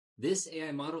This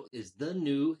AI model is the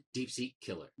new Deepseek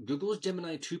killer. Google's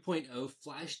Gemini 2.0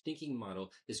 Flash Tinking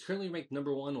model is currently ranked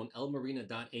 #1 on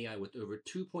lmarena.ai with over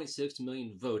 2.6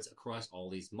 million votes across all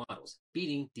these models,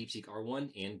 beating Deepseek R1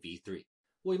 and V3.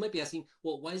 Well, you might be asking,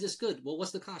 well, why is this good? Well,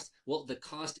 what's the cost? Well, the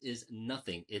cost is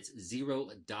nothing. It's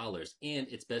 $0, and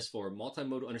it's best for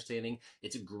multimodal understanding.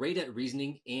 It's great at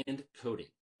reasoning and coding.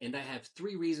 And I have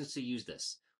 3 reasons to use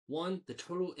this. 1, the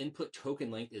total input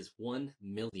token length is 1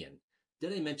 million.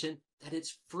 Did I mention that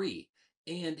it's free?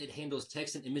 And it handles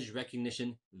text and image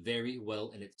recognition very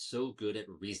well, and it's so good at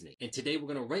reasoning. And today we're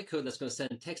going to write code that's going to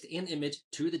send text and image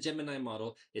to the Gemini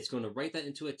model. It's going to write that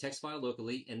into a text file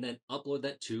locally and then upload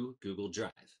that to Google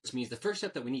Drive. Which means the first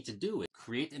step that we need to do is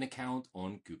create an account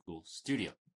on Google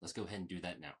Studio. Let's go ahead and do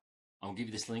that now. I'll give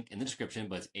you this link in the description,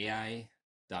 but it's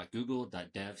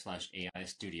ai.google.dev/AI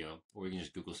Studio, or you can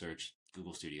just Google search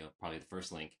Google Studio, probably the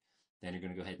first link. Then you're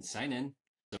going to go ahead and sign in.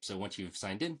 So once you've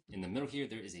signed in the middle here,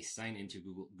 there is a sign into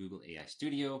Google AI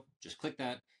Studio. Just click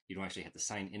that. You don't actually have to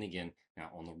sign in again.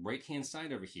 Now on the right-hand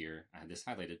side over here, I have this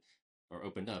highlighted or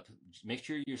opened up. Make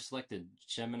sure you're selected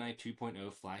Gemini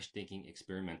 2.0 Flash Tinking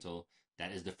Experimental.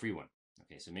 That is the free one.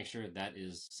 Okay, so make sure that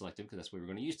is selected because that's what we're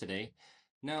going to use today.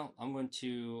 Now I'm just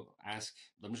going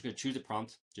to choose a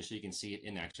prompt just so you can see it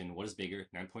in action. What is bigger,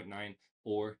 9.9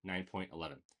 or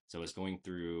 9.11? So it's going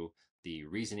through the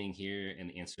reasoning here, and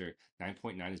the answer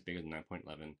 9.9 is bigger than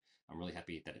 9.11. I'm really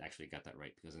happy that it actually got that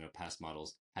right because I know past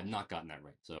models have not gotten that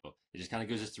right. So it just kind of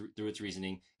goes through its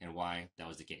reasoning and why that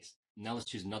was the case. Now let's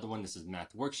choose another one. This is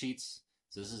math worksheets.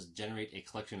 So this is generate a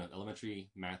collection of elementary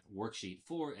math worksheet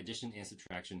for addition and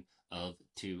subtraction of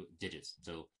 2 digits.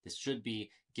 So this should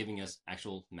be giving us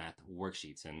actual math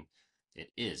worksheets, and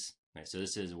it is. Right, so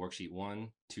this is worksheet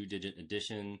 1, 2-digit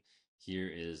addition. Here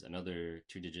is another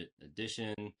 2-digit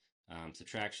addition.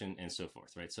 Subtraction, and so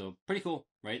forth, right? So pretty cool,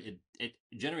 right? It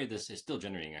generated this. It's still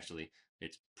generating, actually.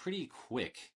 It's pretty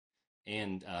quick,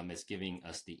 and it's giving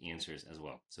us the answers as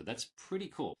well. So that's pretty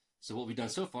cool. So what we've done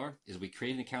so far is we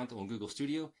created an account on Google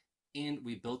Studio, and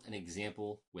we built an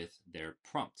example with their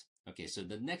prompt. Okay, so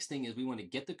the next thing is we want to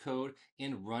get the code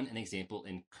and run an example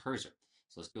in Cursor.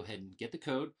 So let's go ahead and get the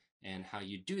code, and how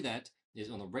you do that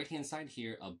is on the right-hand side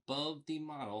here, above the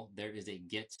model, there is a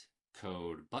Get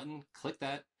Code button. Click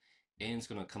that, and it's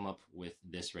going to come up with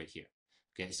this right here.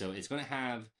 Okay, so it's going to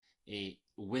have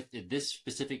with this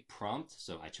specific prompt.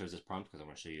 So I chose this prompt because I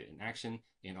want to show you in action,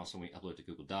 and also when we upload to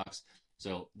Google Docs.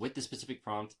 So with this specific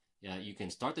prompt, you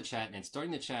can start the chat, and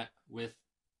starting the chat with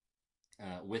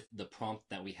the prompt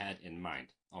that we had in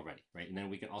mind already, right? And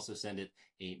then we can also send it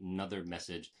another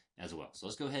message as well. So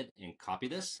let's go ahead and copy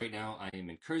this. Right now I am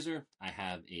in Cursor. I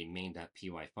have a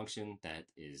main.py function that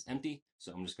is empty.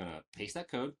 So I'm just going to paste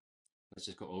that code. Let's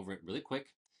just go over it really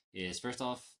quick. First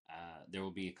off, there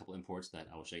will be a couple imports that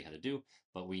I will show you how to do,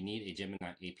 but we need a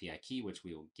Gemini API key, which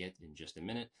we will get in just a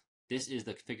minute. This is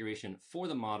the configuration for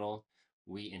the model.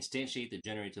 We instantiate the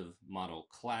generative model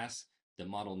class, the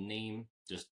model name.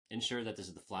 Just ensure that this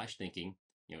is the Flash Thinking.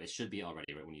 It should be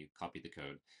already right when you copy the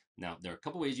code. Now, there are a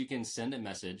couple ways you can send a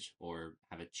message or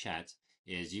have a chat.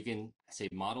 You can say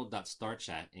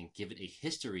model.startChat and give it a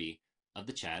history of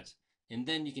the chat. And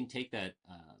then you can take that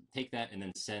and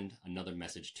then send another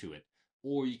message to it.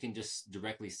 Or you can just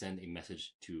directly send a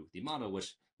message to the model,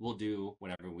 which we'll do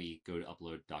whenever we go to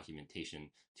upload documentation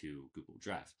to Google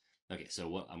Drive. Okay, so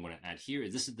what I'm going to add here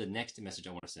is this is the next message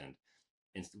I want to send.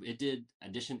 And it did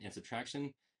addition and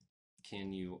subtraction.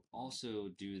 Can you also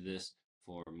do this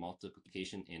for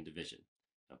multiplication and division?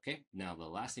 Okay, now the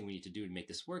last thing we need to do to make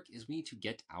this work is we need to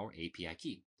get our API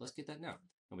key. Let's get that now.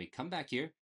 And we come back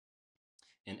here,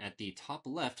 and at the top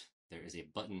left, there is a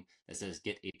button that says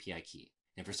Get API Key.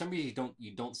 And for some reason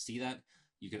you don't see that,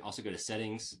 you can also go to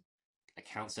Settings,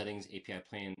 Account Settings, API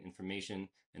Plan Information,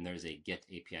 and there's a Get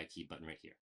API Key button right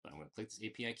here. But I'm going to click this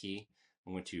API key.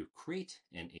 I'm going to create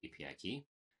an API key.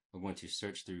 We're going to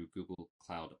search through Google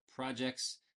Cloud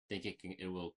Projects. I think it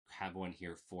will have one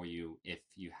here for you if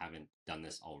you haven't done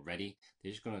this already.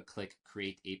 They're just going to click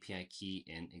Create API Key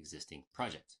in Existing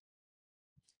Project.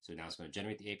 So now it's going to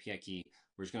generate the API key.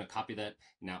 We're just going to copy that.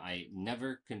 Now, I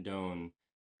never condone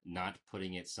not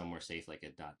putting it somewhere safe like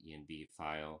a .env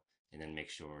file, and then make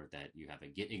sure that you have a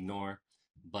git ignore.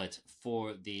 But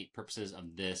for the purposes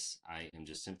of this, I am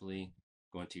just simply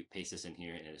going to paste this in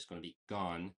here, and it's going to be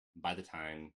gone by the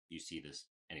time you see this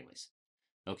anyways.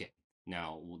 Okay,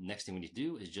 now next thing we need to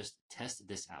do is just test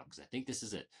this out, because I think this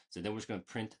is it. So then we're just going to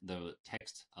print the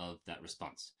text of that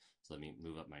response. So let me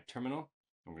move up my terminal.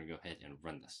 I'm going to go ahead and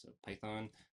run this. So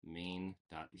Python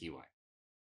main.py.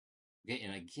 Okay,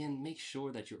 and again, make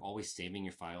sure that you're always saving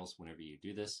your files whenever you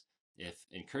do this. If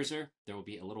in cursor, there will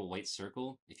be a little white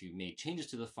circle if you made changes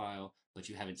to the file, but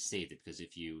you haven't saved it. Because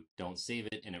if you don't save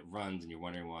it and it runs and you're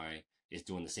wondering why it's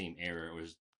doing the same error or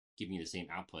is giving you the same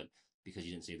output because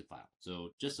you didn't save the file.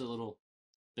 So just a little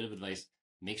bit of advice,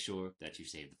 make sure that you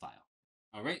save the file.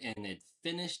 All right, and it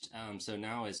finished. So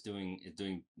now it's doing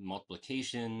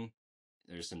multiplication.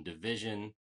 There's some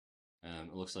division.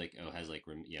 It looks like it has like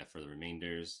for the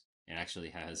remainders, and actually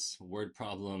has word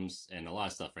problems and a lot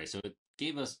of stuff, right? So it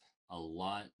gave us a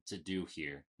lot to do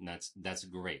here, and that's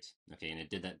great. Okay, and it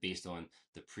did that based on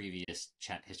the previous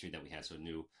chat history that we had, so it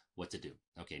knew what to do.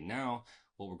 Okay, now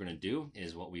what we're going to do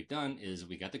is what we've done is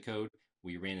we got the code,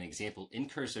 we ran an example in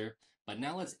cursor, but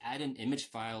now let's add an image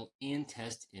file and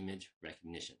test image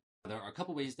recognition. There are a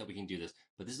couple ways that we can do this,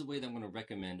 but this is the way that I'm going to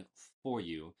recommend for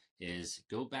you is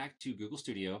go back to Google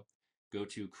Studio, go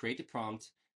to create a prompt.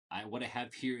 What I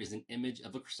have here is an image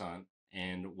of a croissant,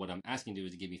 and what I'm asking you to do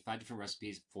is to give me 5 different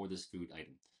recipes for this food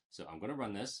item. So I'm going to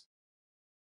run this.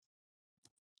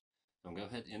 So I'm going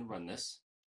to go ahead and run this.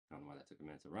 I don't know why that took a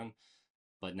minute to run.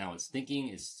 But now it's thinking,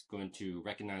 it's going to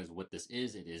recognize what this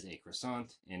is. It is a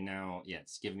croissant. And now, yeah,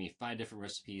 it's giving me 5 different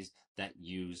recipes that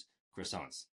use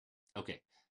croissants. Okay,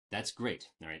 that's great.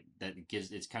 All right,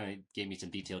 it's kind of gave me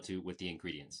some detail too with the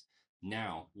ingredients.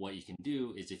 Now, what you can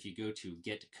do is if you go to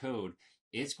get code,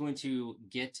 it's going to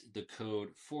get the code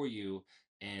for you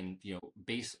and,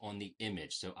 based on the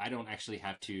image. So I don't actually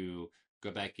have to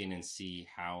go back in and see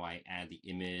how I add the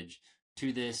image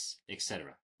to this,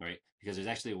 etc. Right? Because there's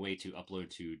actually a way to upload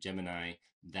to Gemini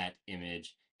that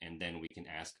image, and then we can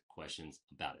ask questions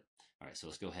about it. All right, so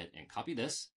let's go ahead and copy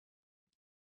this.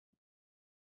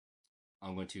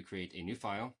 I'm going to create a new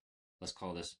file. Let's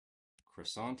call this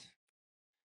croissant.py.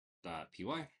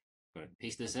 I'm going to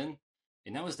paste this in.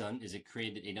 And now what's done is it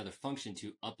created another function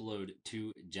to upload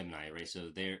to Gemini, right? So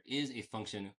there is a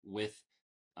function with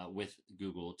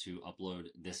Google to upload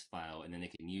this file, and then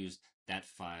they can use that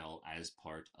file as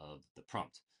part of the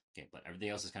prompt. Okay, but everything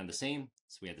else is kind of the same.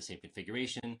 So we have the same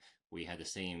configuration. We had the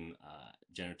same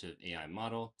generative AI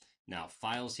model. Now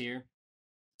files here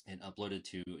and uploaded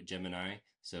to Gemini.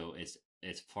 So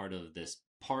it's part of this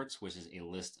parts, which is a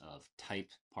list of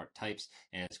part types,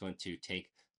 and it's going to take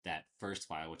that first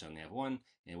file, which I only have one,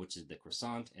 and which is the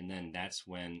croissant, and then that's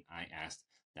when I asked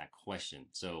that question.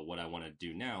 So what I want to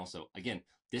do now, so again,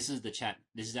 this is the chat.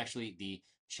 This is actually the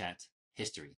chat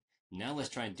history. Now let's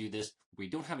try and do this. We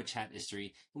don't have a chat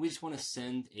history, and we just want to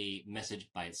send a message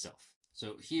by itself.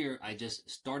 So here I just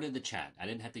started the chat. I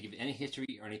didn't have to give any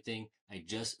history or anything. I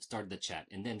just started the chat.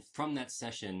 And then from that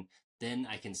session, then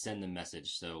I can send the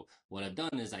message. So what I've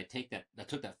done is I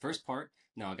took that first part.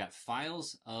 Now I got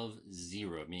files of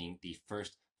 0, meaning the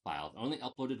first file. I've only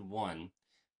uploaded one,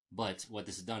 but what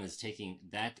this has done is taking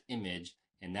that image,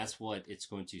 and that's what it's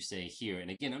going to say here.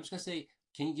 And again, I'm just going to say,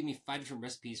 can you give me 5 different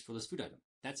recipes for this food item?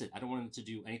 That's it. I don't want it to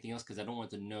do anything else because I don't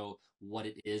want it to know what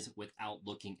it is without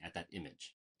looking at that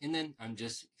image. And then I'm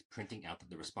just printing out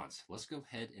the response. Let's go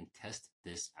ahead and test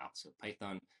this out. So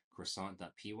Python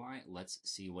croissant.py, let's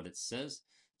see what it says.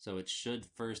 So it should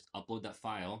first upload that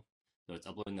file. So it's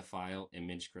uploading the file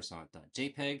image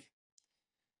croissant.jpg.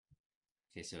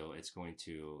 Okay, so it's going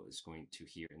to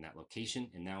here in that location,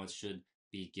 and now it should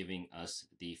be giving us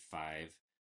the five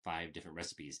different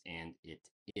recipes, and it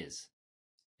is.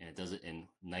 And it does it in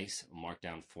nice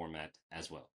markdown format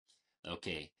as well.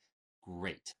 Okay,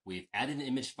 great. We've added an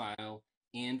image file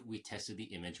and we tested the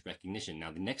image recognition.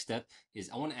 Now the next step is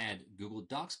I want to add Google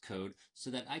Docs code so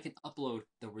that I can upload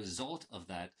the result of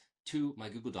that to my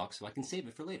Google Docs so I can save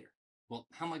it for later. Well,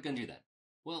 how am I going to do that?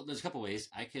 Well, there's a couple ways.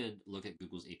 I could look at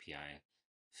Google's API,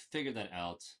 figure that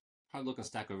out, probably look on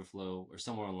Stack Overflow or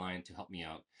somewhere online to help me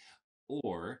out.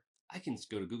 Or I can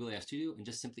go to Google AI Studio and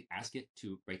just simply ask it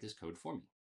to write this code for me.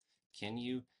 Can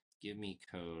you give me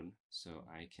code so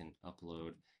I can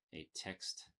upload a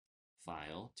text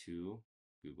file to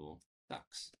Google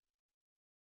Docs?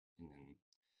 And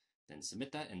then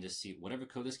submit that and just see whatever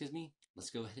code this gives me. Let's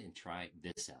go ahead and try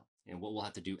this out. And what we'll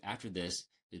have to do after this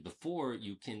is before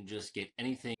you can just get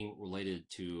anything related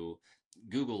to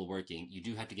Google working, you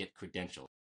do have to get credentials.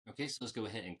 Okay, so let's go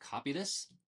ahead and copy this.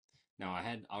 Now I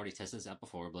had already tested this out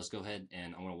before, but let's go ahead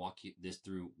and I'm going to walk this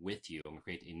through with you. I'm going to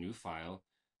create a new file,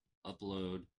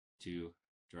 upload to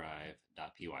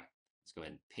drive.py. Let's go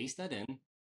ahead and paste that in.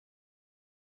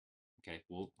 Okay,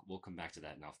 we'll come back to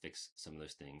that and I'll fix some of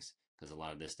those things because a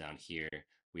lot of this down here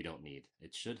we don't need.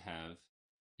 It should have,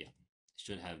 yeah, it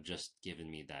should have just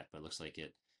given me that, but it looks like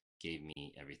it gave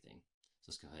me everything. So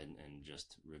let's go ahead and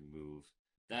just remove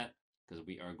that because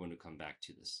we are going to come back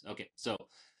to this. Okay, so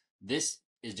this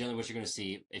is generally what you're going to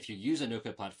see. If you use a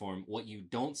no-code platform, what you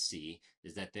don't see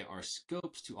is that there are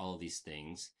scopes to all of these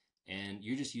things, and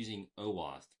you're just using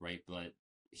OAuth, right? But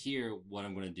here, what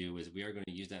I'm going to do is we are going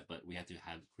to use that, but we have to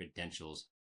have credentials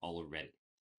already.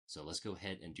 So let's go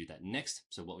ahead and do that next.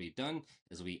 So what we've done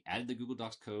is we added the Google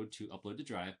Docs code to upload the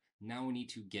drive. Now we need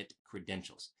to get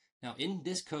credentials. Now in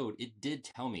this code, it did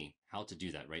tell me how to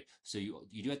do that, right? So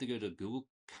you do have to go to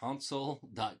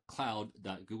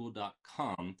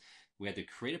googleconsole.cloud.google.com. We have to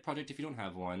create a project if you don't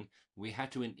have one. We have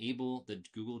to enable the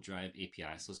Google Drive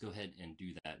API. So let's go ahead and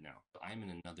do that now. I'm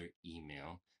in another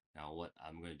email. Now what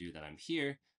I'm going to do that I'm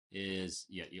here is,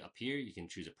 up here, you can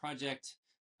choose a project.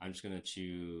 I'm just going to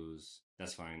choose,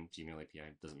 that's fine, Gmail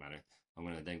API, doesn't matter. I'm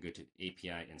going to then go to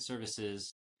API and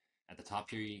services. At the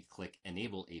top here, you click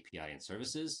enable API and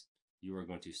services. You are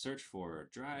going to search for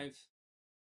Drive,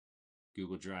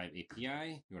 Google Drive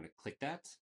API. You're going to click that.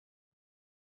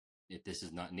 If this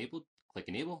is not enabled, click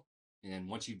enable. And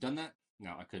once you've done that,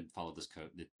 now I could follow this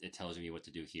code. It tells me what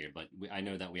to do here, but I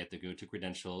know that we have to go to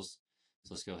credentials.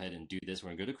 So let's go ahead and do this. We're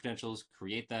going to go to credentials,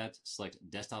 create that, select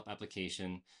desktop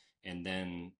application, and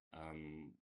then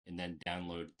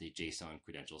download the JSON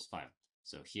credentials file.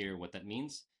 So here, what that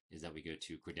means is that we go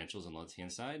to credentials on the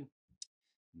left-hand side.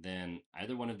 Then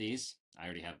either one of these, I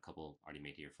already have a couple already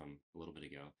made here from a little bit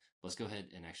ago. Let's go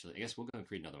ahead and actually, I guess we'll go and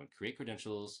create another one. Create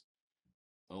credentials,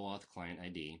 OAuth client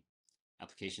ID.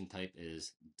 Application type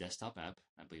is desktop app.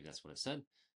 I believe that's what it said.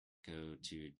 Go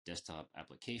to desktop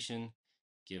application.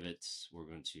 We're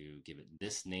going to give it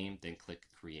this name, then click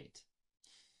create.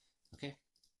 Okay.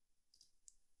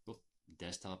 Oh,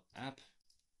 desktop app.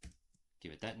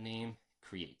 Give it that name,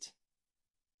 create.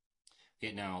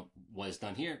 Okay, now what is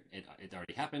done here, it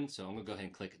already happened. So I'm gonna go ahead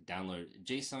and click download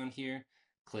JSON here,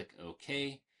 click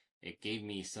OK. It gave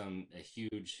me a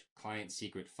huge client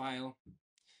secret file.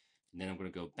 And then I'm gonna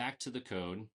go back to the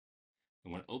code.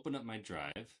 I'm gonna open up my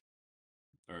drive,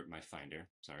 or my Finder,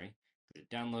 sorry. It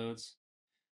downloads.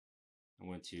 I'm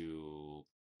going to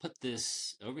put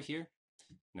this over here.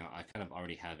 Now I kind of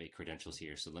already have a credentials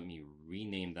here, so let me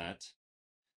rename that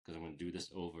because I'm going to do this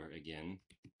over again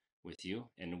with you.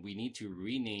 And we need to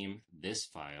rename this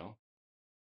file,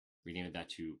 rename it back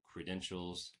to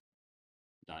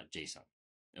credentials.json.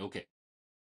 Okay.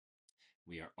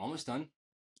 We are almost done.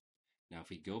 Now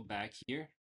if we go back here,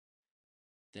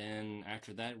 then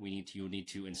after that, you'll need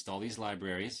to install these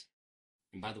libraries.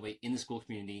 And by the way, in the school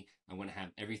community, I'm going to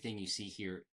have everything you see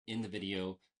here in the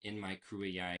video in my Crew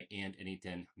AI and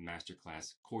N8N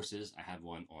Masterclass courses. I have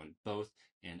one on both,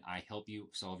 and I help you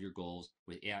solve your goals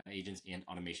with AI agents and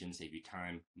automation, save you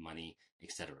time, money,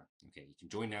 etc. Okay, you can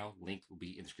join now. Link will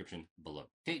be in the description below.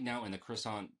 Okay, now in the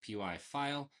Croissant PY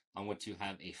file, I'm going to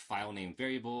have a file name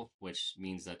variable, which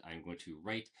means that I'm going to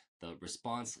write the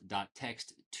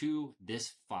response.txt to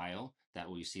this file that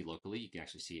you see locally. You can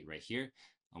actually see it right here.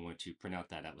 I'm going to print out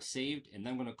that was saved, and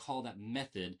then I'm going to call that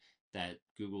method that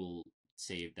Google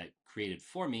saved, that created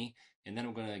for me, and then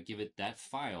I'm going to give it that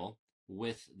file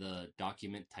with the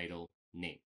document title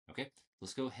name. Okay,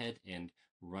 let's go ahead and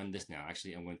run this now.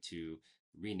 Actually, I'm going to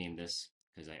rename this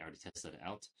because I already tested it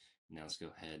out. Now let's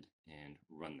go ahead and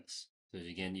run this. So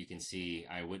again, you can see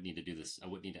I would need to do this. I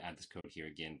would need to add this code here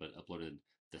again, but uploaded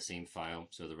the same file.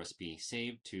 So the recipe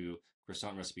saved to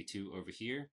croissant recipe 2 over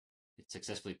here. It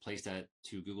successfully placed that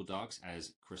to Google Docs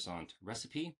as croissant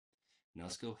recipe. Now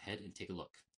let's go ahead and take a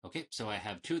look. Okay, so I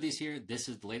have 2 of these here. This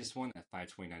is the latest one at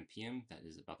 5:29 p.m. That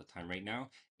is about the time right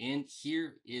now. And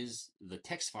here is the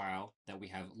text file that we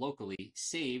have locally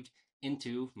saved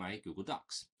into my Google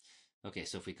Docs. Okay,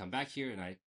 so if we come back here and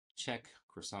I check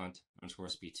croissant underscore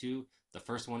recipe 2, the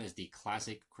first one is the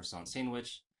classic croissant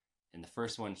sandwich. And the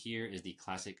first one here is the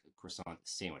classic croissant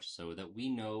sandwich, so that we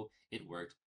know it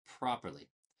worked properly.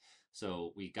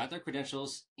 So we got their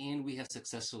credentials and we have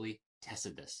successfully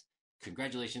tested this.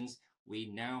 Congratulations. We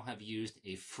now have used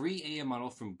a free AI model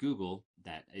from Google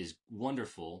that is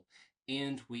wonderful,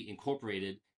 and we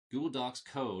incorporated Google Docs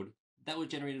code that was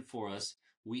generated for us.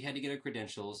 We had to get our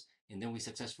credentials, and then we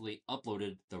successfully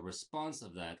uploaded the response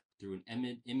of that through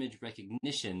an image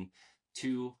recognition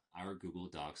to our Google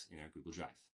Docs in our Google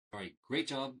Drive. All right, great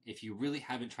job. If you really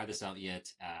haven't tried this out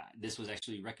yet, this was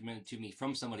actually recommended to me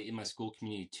from somebody in my school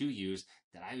community to use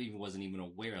that I wasn't even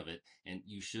aware of it. And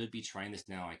you should be trying this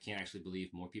now. I can't actually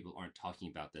believe more people aren't talking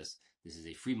about this. This is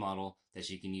a free model that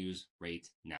you can use right now.